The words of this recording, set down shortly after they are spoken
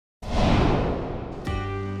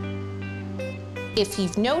If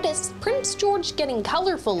you've noticed Prince George getting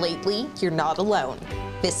colorful lately, you're not alone.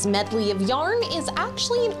 This medley of yarn is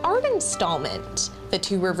actually an art installment. The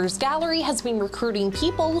Two Rivers Gallery has been recruiting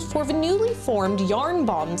people for the newly formed Yarn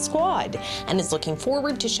Bomb Squad and is looking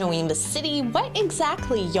forward to showing the city what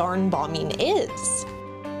exactly yarn bombing is.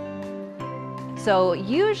 So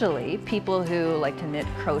usually people who like to knit,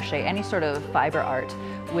 crochet, any sort of fiber art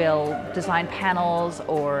will design panels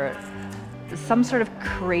or some sort of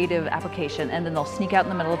creative application, and then they'll sneak out in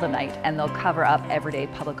the middle of the night and they'll cover up everyday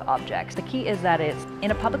public objects. The key is that it's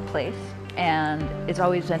in a public place and it's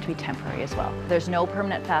always meant to be temporary as well. There's no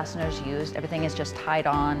permanent fasteners used. Everything is just tied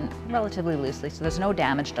on relatively loosely, so there's no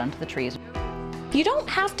damage done to the trees. You don't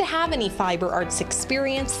have to have any fiber arts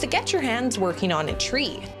experience to get your hands working on a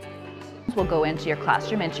tree. We'll go into your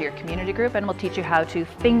classroom, into your community group, and we'll teach you how to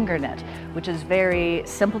finger knit, which is very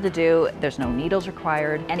simple to do. There's no needles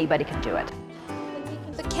required. Anybody can do it.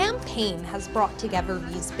 The campaign has brought together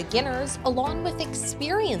these beginners along with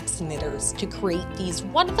experienced knitters to create these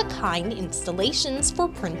one-of-a-kind installations for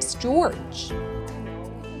Prince George.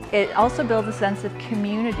 It also builds a sense of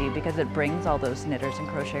community because it brings all those knitters and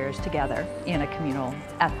crocheters together in a communal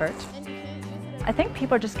effort. I think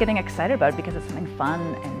people are just getting excited about it because it's something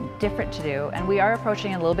fun and different to do, and we are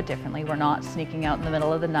approaching it a little bit differently. We're not sneaking out in the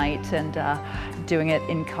middle of the night and doing it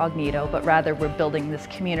incognito, but rather we're building this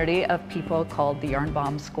community of people called the Yarn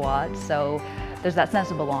Bomb Squad. So there's that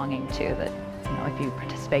sense of belonging too, that if you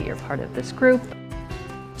participate, you're part of this group.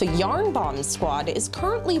 The Yarn Bomb Squad is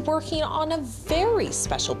currently working on a very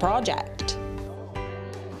special project.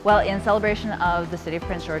 Well, in celebration of the City of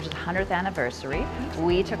Prince George's 100th anniversary,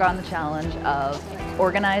 we took on the challenge of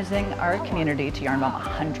organizing our community to yarn bomb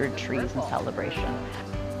 100 trees in celebration.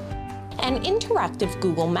 An interactive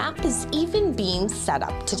Google map is even being set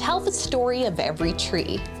up to tell the story of every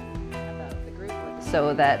tree.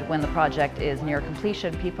 So that when the project is near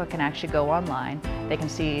completion, people can actually go online. They can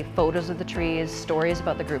see photos of the trees, stories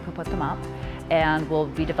about the group who put them up, and we'll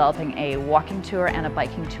be developing a walking tour and a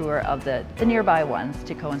biking tour of the nearby ones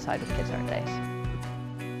to coincide with Kids Art Days.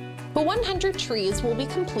 The 100 trees will be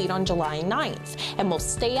complete on July 9th and will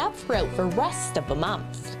stay up throughout the rest of the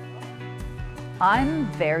month. I'm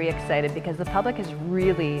very excited because the public has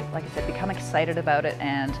really, like I said, become excited about it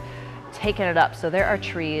and taken it up. So there are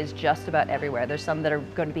trees just about everywhere. There's some that are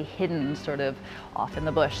going to be hidden sort of off in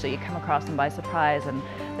the bush, so you come across them by surprise, and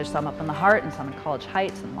there's some up in the heart and some in College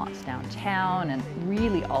Heights and lots downtown and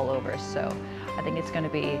really all over. So I think it's going to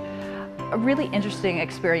be a really interesting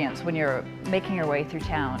experience when you're making your way through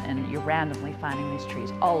town and you're randomly finding these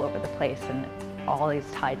trees all over the place, and all is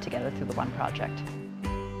tied together through the one project.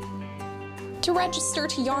 To register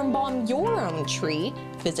to Yarn Bomb your own tree,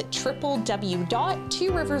 visit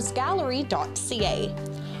www.tworiversgallery.ca.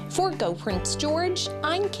 For Go Prince George,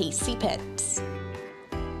 I'm Casey Pitts.